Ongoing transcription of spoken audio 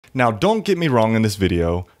Now, don't get me wrong in this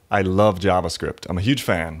video. I love JavaScript. I'm a huge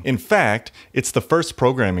fan. In fact, it's the first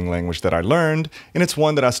programming language that I learned, and it's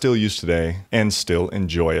one that I still use today and still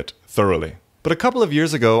enjoy it thoroughly. But a couple of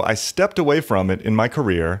years ago, I stepped away from it in my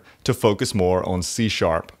career to focus more on C#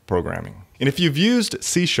 programming. And if you've used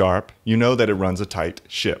C#, you know that it runs a tight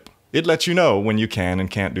ship. It lets you know when you can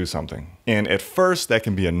and can't do something. And at first, that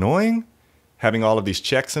can be annoying, having all of these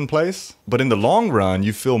checks in place. But in the long run,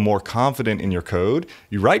 you feel more confident in your code,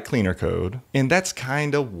 you write cleaner code, and that's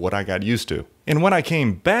kind of what I got used to. And when I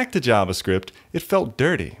came back to JavaScript, it felt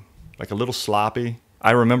dirty, like a little sloppy.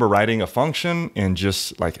 I remember writing a function and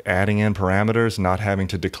just like adding in parameters, not having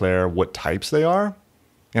to declare what types they are.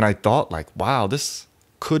 And I thought like, wow, this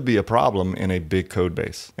could be a problem in a big code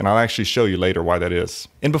base. And I'll actually show you later why that is.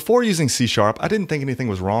 And before using C#, I didn't think anything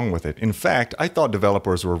was wrong with it. In fact, I thought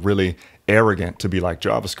developers were really arrogant to be like,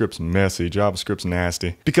 JavaScript's messy, JavaScript's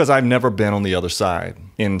nasty, because I've never been on the other side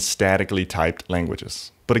in statically typed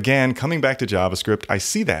languages. But again, coming back to JavaScript, I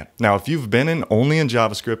see that. Now, if you've been only in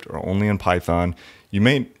JavaScript or only in Python, you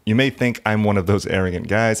may think I'm one of those arrogant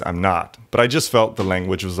guys. I'm not. But I just felt the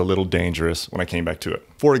language was a little dangerous when I came back to it.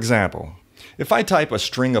 For example, if I type a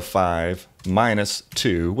string of 5 minus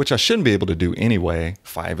 2, which I shouldn't be able to do anyway,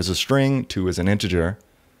 5 is a string, 2 is an integer.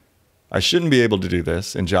 I shouldn't be able to do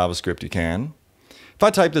this. In JavaScript, you can. If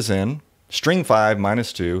I type this in, string 5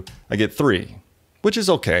 minus 2, I get 3, which is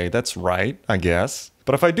okay. That's right, I guess.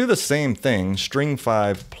 But if I do the same thing, string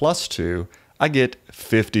 5 plus 2, I get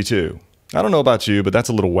 52. I don't know about you, but that's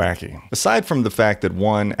a little wacky. Aside from the fact that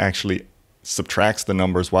one actually subtracts the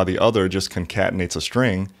numbers while the other just concatenates a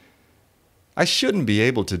string, I shouldn't be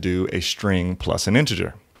able to do a string plus an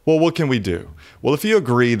integer. Well, what can we do? Well, if you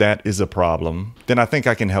agree that is a problem, then I think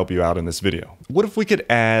I can help you out in this video. What if we could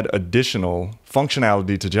add additional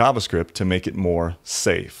functionality to JavaScript to make it more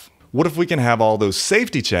safe? What if we can have all those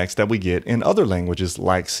safety checks that we get in other languages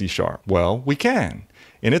like C#? Well, we can,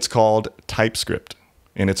 and it's called TypeScript,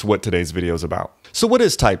 and it's what today's video is about. So what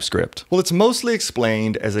is TypeScript? Well, it's mostly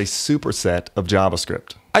explained as a superset of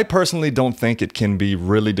JavaScript. I personally don't think it can be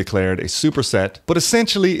really declared a superset, but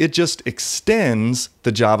essentially it just extends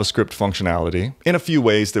the JavaScript functionality in a few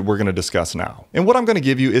ways that we're going to discuss now. And what I'm going to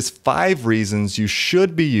give you is 5 reasons you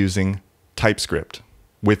should be using TypeScript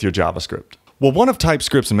with your JavaScript. Well, one of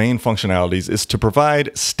TypeScript's main functionalities is to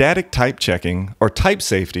provide static type checking or type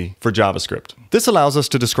safety for JavaScript. This allows us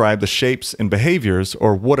to describe the shapes and behaviors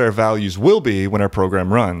or what our values will be when our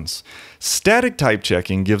program runs. Static type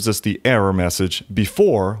checking gives us the error message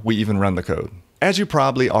before we even run the code. As you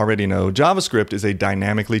probably already know, JavaScript is a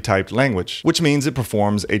dynamically typed language, which means it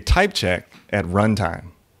performs a type check at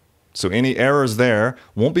runtime. So any errors there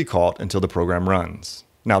won't be caught until the program runs.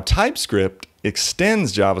 Now, TypeScript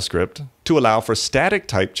extends JavaScript to allow for static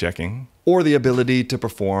type checking or the ability to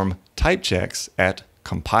perform type checks at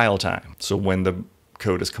compile time. So when the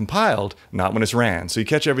code is compiled, not when it's ran. So you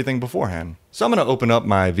catch everything beforehand. So I'm going to open up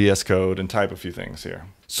my VS Code and type a few things here.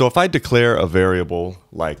 So if I declare a variable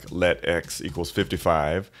like let x equals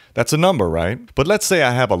 55, that's a number, right? But let's say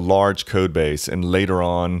I have a large code base and later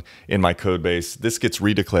on in my code base, this gets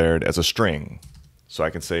redeclared as a string. So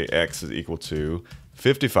I can say x is equal to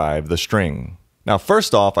 55, the string. Now,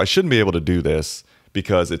 first off, I shouldn't be able to do this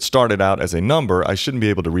because it started out as a number. I shouldn't be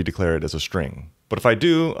able to redeclare it as a string. But if I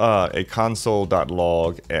do a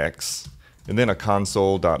console.log x and then a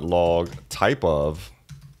console.log type of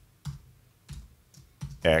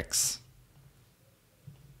x,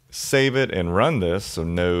 save it and run this, so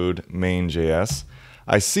node main.js,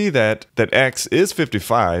 I see that x is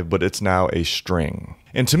 55, but it's now a string.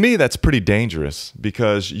 And to me, that's pretty dangerous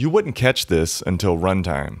because you wouldn't catch this until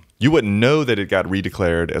runtime. You wouldn't know that it got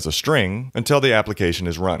redeclared as a string until the application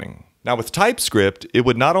is running. Now with TypeScript, it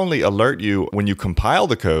would not only alert you when you compile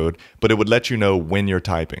the code, but it would let you know when you're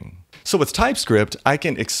typing. So with TypeScript, I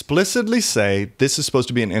can explicitly say this is supposed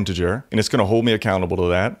to be an integer, and it's going to hold me accountable to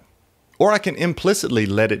that. Or I can implicitly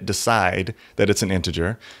let it decide that it's an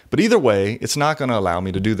integer. But either way, it's not going to allow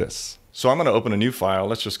me to do this. So I'm going to open a new file.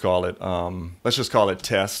 Let's just call it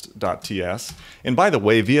test.ts. And by the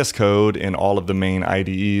way, VS Code and all of the main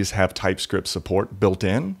IDEs have TypeScript support built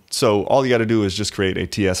in. So all you got to do is just create a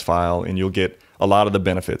TS file and you'll get a lot of the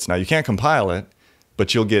benefits. Now you can't compile it,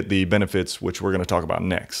 but you'll get the benefits which we're going to talk about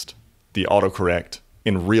next. The autocorrect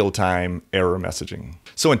in real-time error messaging.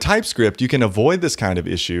 So in TypeScript, you can avoid this kind of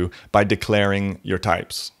issue by declaring your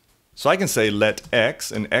types. So I can say let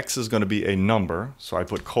x, and x is going to be a number. So I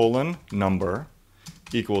put colon number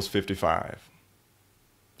equals 55.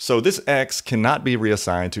 So this x cannot be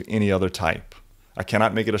reassigned to any other type. I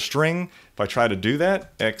cannot make it a string. If I try to do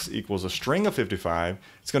that, x equals a string of 55,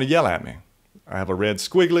 it's going to yell at me. I have a red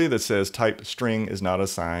squiggly that says type string is not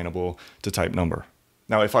assignable to type number.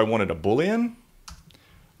 Now, if I wanted a Boolean,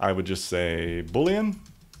 I would just say Boolean,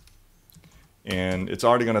 and it's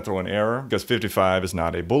already going to throw an error because 55 is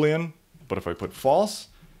not a Boolean. But if I put false,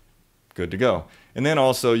 good to go. And then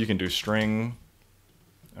also you can do string.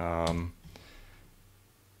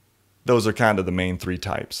 Those are kind of the main three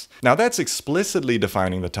types. Now that's explicitly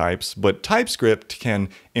defining the types, but TypeScript can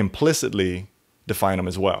implicitly define them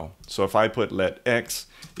as well. So if I put let x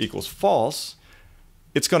equals false,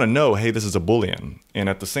 it's going to know, hey, this is a Boolean. And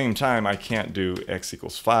at the same time, I can't do x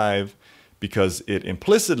equals 5 because it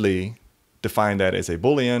implicitly defined that as a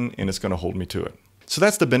Boolean, and it's going to hold me to it. So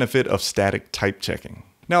that's the benefit of static type checking.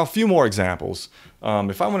 Now a few more examples.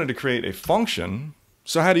 If I wanted to create a function,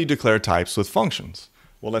 so how do you declare types with functions?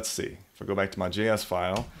 Well, let's see. If I go back to my JS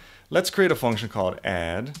file, let's create a function called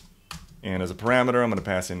add. And as a parameter, I'm going to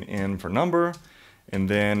pass in n for number. And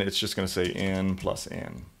then it's just going to say n plus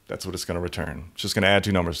n. That's what it's going to return. It's just going to add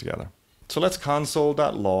two numbers together. So let's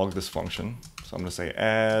console.log this function. So I'm going to say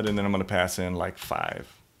add, and then I'm going to pass in like 5.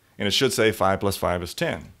 And it should say 5 plus 5 is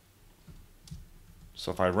 10.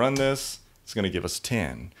 So if I run this, it's going to give us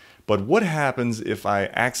 10. But what happens if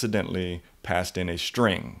I accidentally passed in a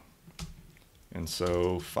string? And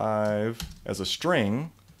so 5 as a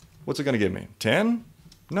string, what's it going to give me? 10?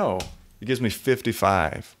 No, it gives me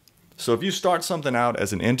 55. So if you start something out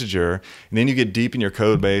as an integer, and then you get deep in your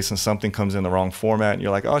code base and something comes in the wrong format, and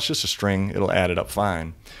you're like, oh, it's just a string, it'll add it up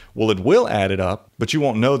fine. Well, it will add it up, but you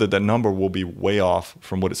won't know that that number will be way off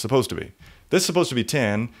from what it's supposed to be. This is supposed to be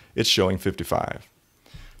 10, it's showing 55.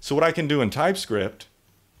 So what I can do in TypeScript,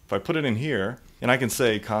 if I put it in here, and I can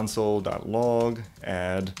say console.log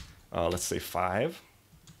add, let's say 5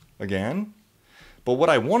 again. But what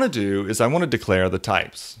I want to do is I want to declare the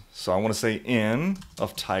types. So I want to say n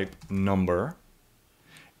of type number.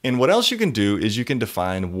 And what else you can do is you can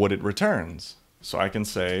define what it returns. So I can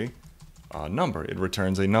say number. It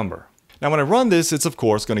returns a number. Now when I run this, it's of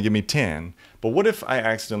course going to give me 10. But what if I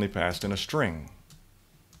accidentally passed in a string?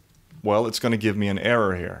 Well, it's going to give me an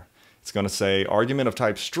error here. It's going to say argument of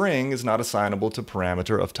type string is not assignable to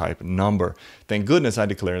parameter of type number. Thank goodness I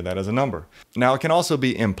declared that as a number. Now it can also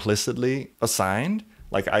be implicitly assigned.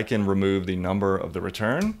 Like I can remove the number of the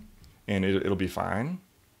return and it'll be fine.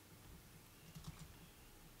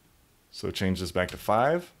 So change this back to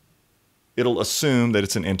 5. It'll assume that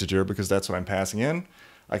it's an integer because that's what I'm passing in.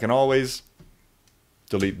 I can always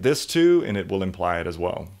delete this too and it will imply it as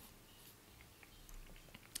well.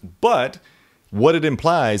 But what it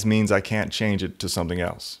implies means I can't change it to something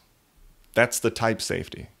else. That's the type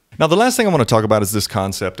safety. Now the last thing I want to talk about is this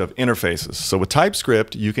concept of interfaces. So with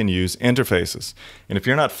TypeScript, you can use interfaces. And if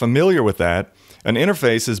you're not familiar with that, an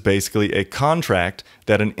interface is basically a contract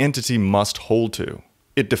that an entity must hold to.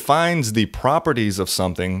 It defines the properties of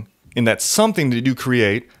something, and that something that you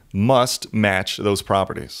create must match those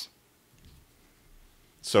properties.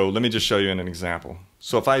 So let me just show you an example.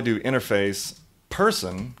 So if I do interface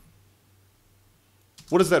person,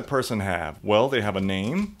 what does that person have? Well, they have a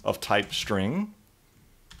name of type string.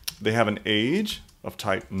 They have an age of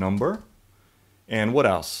type number. And what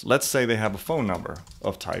else? Let's say they have a phone number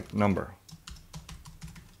of type number.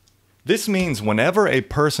 This means whenever a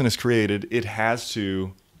person is created, it has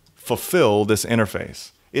to fulfill this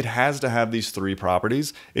interface. It has to have these three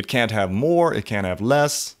properties. It can't have more, it can't have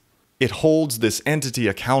less. It holds this entity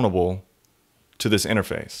accountable to this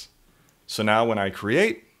interface. So now when I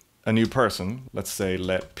create a new person, let's say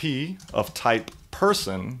let p of type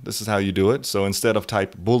person, this is how you do it. So instead of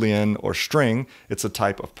type Boolean or string, it's a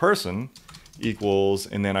type of person equals,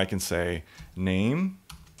 and then I can say name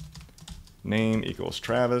equals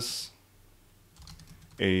Travis,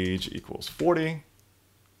 age equals 40,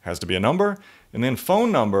 has to be a number, and then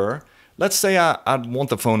phone number, let's say I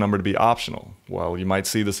want the phone number to be optional. Well, you might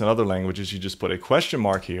see this in other languages, you just put a question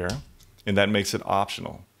mark here, and that makes it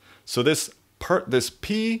optional. So this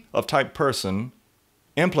P of type person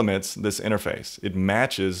implements this interface. It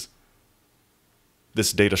matches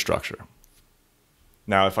this data structure.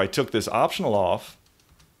 Now, if I took this optional off,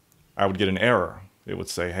 I would get an error. It would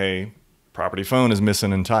say, hey, property phone is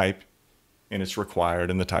missing in type, and it's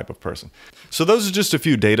required in the type of person. So those are just a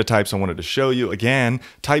few data types I wanted to show you. Again,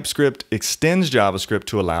 TypeScript extends JavaScript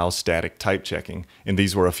to allow static type checking, and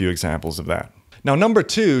these were a few examples of that. Now, number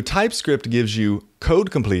 2, TypeScript gives you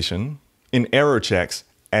code completion in error checks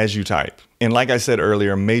as you type. And like I said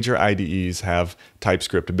earlier, major IDEs have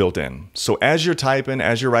TypeScript built in. So as you're typing,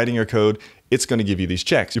 as you're writing your code, it's going to give you these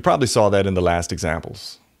checks. You probably saw that in the last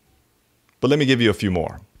examples. But let me give you a few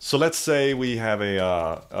more. So let's say we have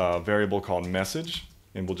a variable called message,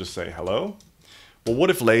 and we'll just say hello. Well, what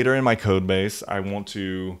if later in my code base I want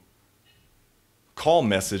to call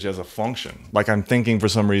message as a function? Like I'm thinking for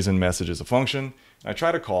some reason message is a function. I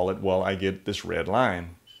try to call it, well, I get this red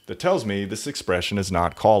line that tells me this expression is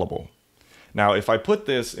not callable. Now, if I put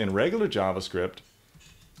this in regular JavaScript,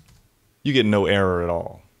 you get no error at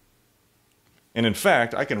all. And in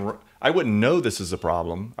fact, I wouldn't know this is a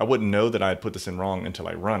problem. I wouldn't know that I had put this in wrong until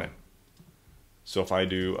I run it. So if I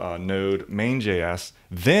do node main.js,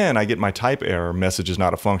 then I get my type error, message is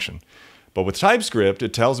not a function. But with TypeScript,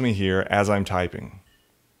 it tells me here as I'm typing,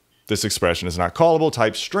 this expression is not callable,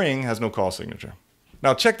 type string has no call signature.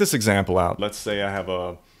 Now check this example out. Let's say I have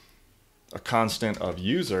a constant of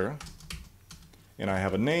user, and I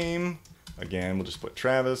have a name. Again, we'll just put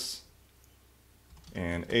Travis,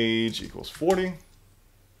 and age equals 40.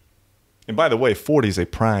 And by the way, 40 is a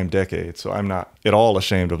prime decade, so I'm not at all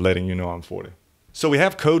ashamed of letting you know I'm 40. So we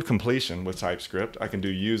have code completion with TypeScript. I can do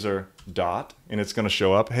user dot, and it's going to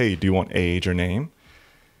show up, hey, do you want age or name?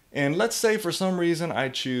 And let's say for some reason I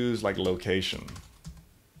choose like location.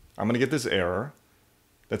 I'm going to get this error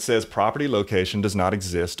that says property location does not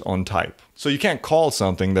exist on type. So you can't call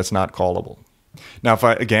something that's not callable. Now, if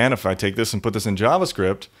I take this and put this in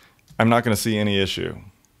JavaScript, I'm not going to see any issue.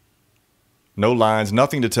 No lines,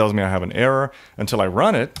 nothing that tells me I have an error until I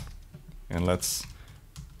run it. And let's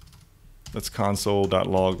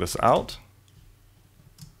console.log this out.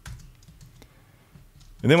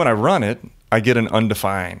 And then when I run it, I get an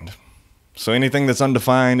undefined. So anything that's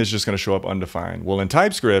undefined is just going to show up undefined. Well, in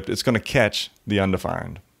TypeScript, it's going to catch the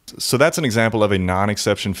undefined. So that's an example of a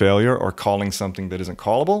non-exception failure or calling something that isn't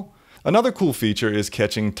callable. Another cool feature is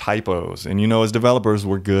catching typos. And you know, as developers,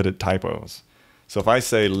 we're good at typos. So if I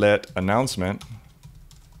say let announcement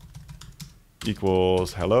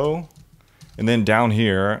equals hello, and then down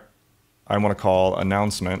here, I want to call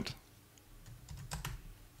announcement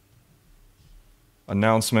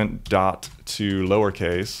dot to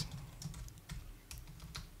lowercase,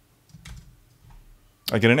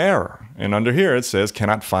 I get an error. And under here it says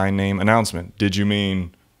cannot find name announcement. Did you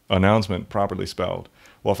mean announcement properly spelled?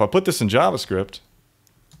 Well, if I put this in JavaScript,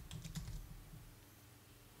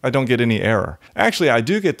 I don't get any error. Actually, I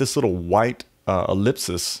do get this little white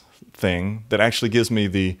ellipsis thing that actually gives me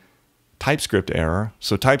the TypeScript error.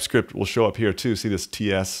 So TypeScript will show up here too. See this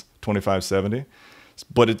TS2570?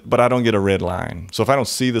 But I don't get a red line. So if I don't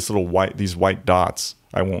see this little these white dots,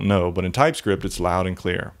 I won't know. But in TypeScript, it's loud and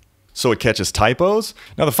clear. So it catches typos.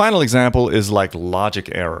 Now the final example is like logic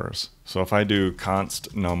errors. So if I do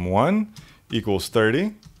const num1 equals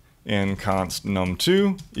 30 and const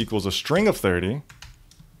num2 equals a string of 30,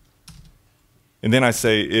 and then I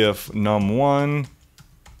say if num1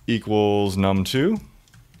 equals num2,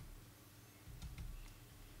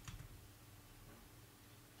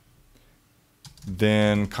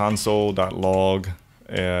 then console.log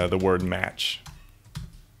the word match.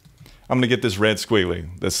 I'm going to get this red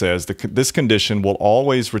squiggly that says this condition will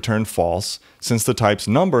always return false since the types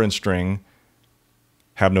number and string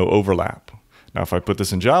have no overlap. Now if I put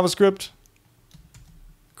this in JavaScript,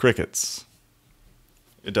 crickets.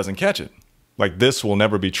 It doesn't catch it. Like this will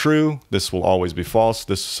never be true, this will always be false,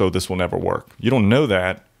 so this will never work. You don't know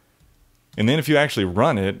that. And then if you actually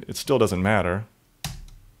run it, it still doesn't matter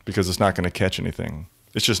because it's not going to catch anything.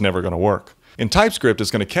 It's just never going to work. In TypeScript,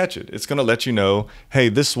 it's going to catch it. It's going to let you know, hey,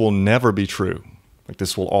 this will never be true. Like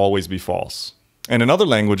this will always be false. And in other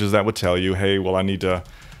languages, that would tell you, hey, well, I need to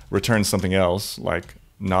return something else, like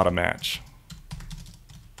not a match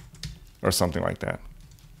or something like that.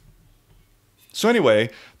 So anyway,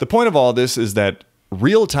 the point of all this is that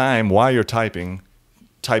real time while you're typing,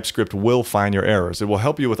 TypeScript will find your errors. It will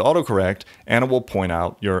help you with autocorrect and it will point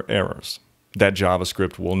out your errors. That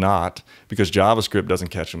JavaScript will not, because JavaScript doesn't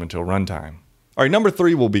catch them until runtime. All right, number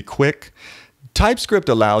 3 will be quick. TypeScript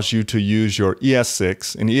allows you to use your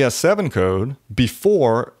ES6 and ES7 code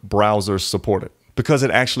before browsers support it, because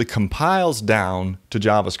it actually compiles down to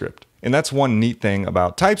JavaScript. And that's one neat thing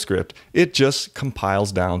about TypeScript. It just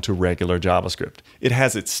compiles down to regular JavaScript. It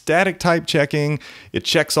has its static type checking. It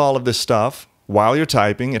checks all of this stuff while you're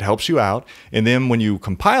typing. It helps you out. And then when you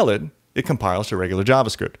compile it, it compiles to regular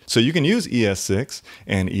JavaScript. So you can use ES6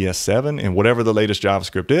 and ES7 and whatever the latest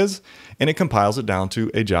JavaScript is, and it compiles it down to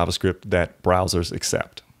a JavaScript that browsers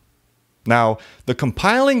accept. Now, the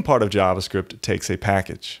compiling part of JavaScript takes a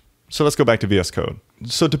package. So let's go back to VS Code.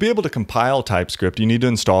 So to be able to compile TypeScript, you need to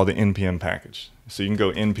install the npm package. So you can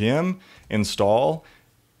go npm install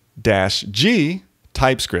 -g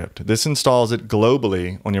TypeScript. This installs it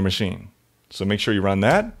globally on your machine. So make sure you run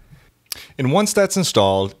that. And once that's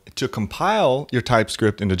installed, to compile your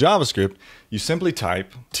TypeScript into JavaScript, you simply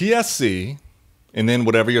type tsc and then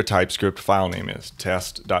whatever your TypeScript file name is,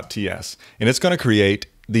 test.ts, and it's going to create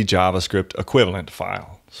the JavaScript equivalent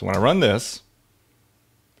file. So when I run this,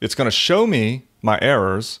 it's going to show me my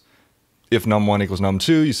errors. If num1 equals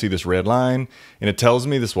num2, you see this red line, and it tells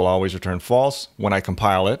me this will always return false when I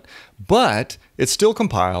compile it, but it still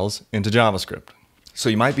compiles into JavaScript. So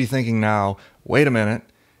you might be thinking now, wait a minute,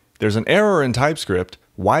 there's an error in TypeScript.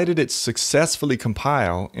 Why did it successfully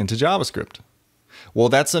compile into JavaScript? Well,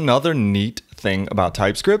 that's another neat thing about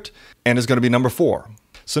TypeScript, and it's going to be number 4.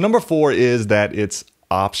 So number 4 is that it's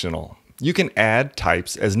optional. You can add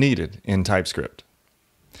types as needed in TypeScript.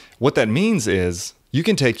 What that means is you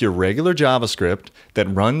can take your regular JavaScript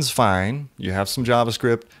that runs fine, you have some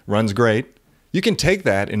JavaScript, runs great, you can take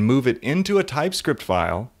that and move it into a TypeScript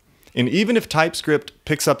file, and even if TypeScript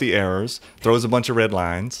picks up the errors, throws a bunch of red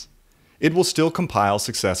lines, it will still compile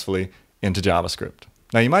successfully into JavaScript.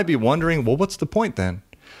 Now you might be wondering, well, what's the point then?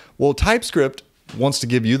 Well, TypeScript wants to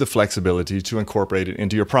give you the flexibility to incorporate it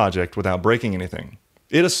into your project without breaking anything.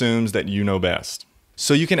 It assumes that you know best.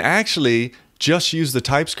 So you can actually just use the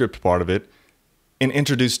TypeScript part of it and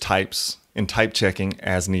introduce types and type checking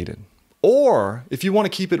as needed. Or if you want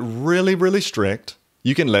to keep it really, really strict,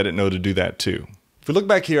 you can let it know to do that too. If we look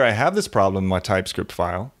back here, I have this problem in my TypeScript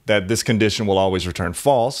file, that this condition will always return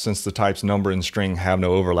false since the types number and string have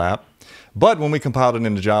no overlap. But when we compiled it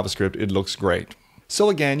into JavaScript, it looks great. So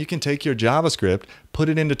again, you can take your JavaScript, put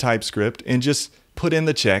it into TypeScript, and just put in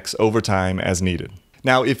the checks over time as needed.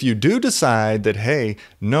 Now, if you do decide that, hey,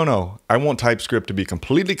 no, I want TypeScript to be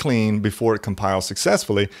completely clean before it compiles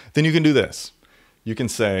successfully, then you can do this. You can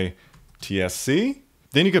say TSC,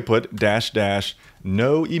 then you can put --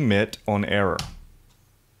 no emit on error.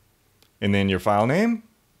 And then your file name,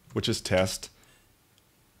 which is test.ts.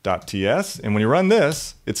 And when you run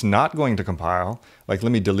this, it's not going to compile. Like,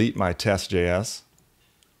 let me delete my test.js.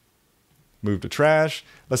 Move to trash.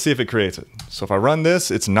 Let's see if it creates it. So if I run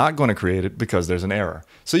this, it's not going to create it because there's an error.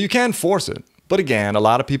 So you can force it. But again, a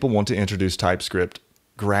lot of people want to introduce TypeScript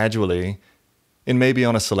gradually and maybe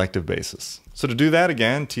on a selective basis. So to do that,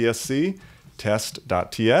 again, tsc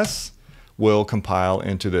test.ts will compile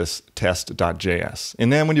into this test.js.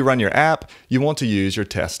 And then when you run your app, you want to use your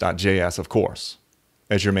test.js, of course,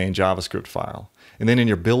 as your main JavaScript file. And then in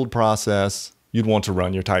your build process, you'd want to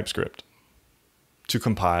run your TypeScript to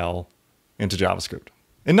compile into JavaScript.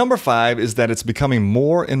 And number 5 is that it's becoming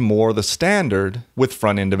more and more the standard with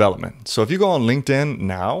front-end development. So if you go on LinkedIn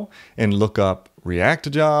now and look up React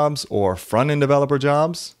jobs or front-end developer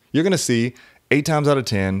jobs, you're going to see 8 times out of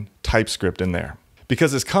 10 TypeScript in there.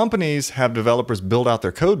 Because as companies have developers build out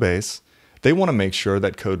their code base, they want to make sure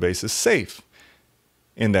that code base is safe,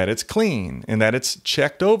 and that it's clean, and that it's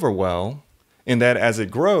checked over well, and that as it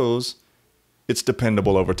grows, it's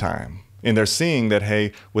dependable over time. And they're seeing that,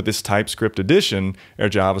 hey, with this TypeScript addition, our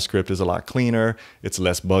JavaScript is a lot cleaner, it's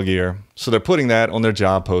less buggier. So they're putting that on their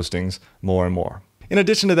job postings more and more. In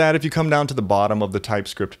addition to that, if you come down to the bottom of the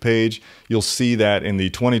TypeScript page, you'll see that in the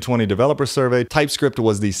 2020 developer survey, TypeScript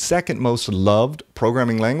was the second most loved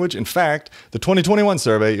programming language. In fact, the 2021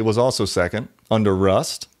 survey, it was also second under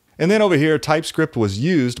Rust. And then over here, TypeScript was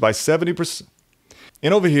used by 70%.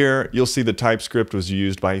 And over here, you'll see that TypeScript was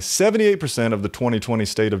used by 78% of the 2020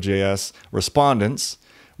 State of JS respondents,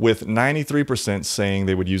 with 93% saying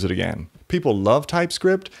they would use it again. People love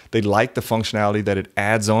TypeScript. They like the functionality that it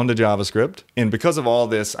adds on to JavaScript. And because of all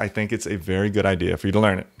this, I think it's a very good idea for you to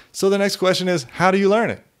learn it. So the next question is, how do you learn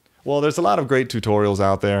it? Well, there's a lot of great tutorials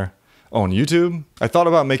out there on YouTube. I thought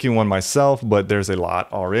about making one myself, but there's a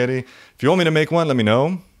lot already. If you want me to make one, let me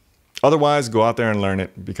know. Otherwise, go out there and learn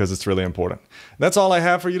it because it's really important. That's all I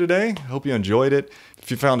have for you today. I hope you enjoyed it. If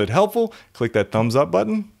you found it helpful, click that thumbs up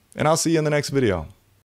button, and I'll see you in the next video.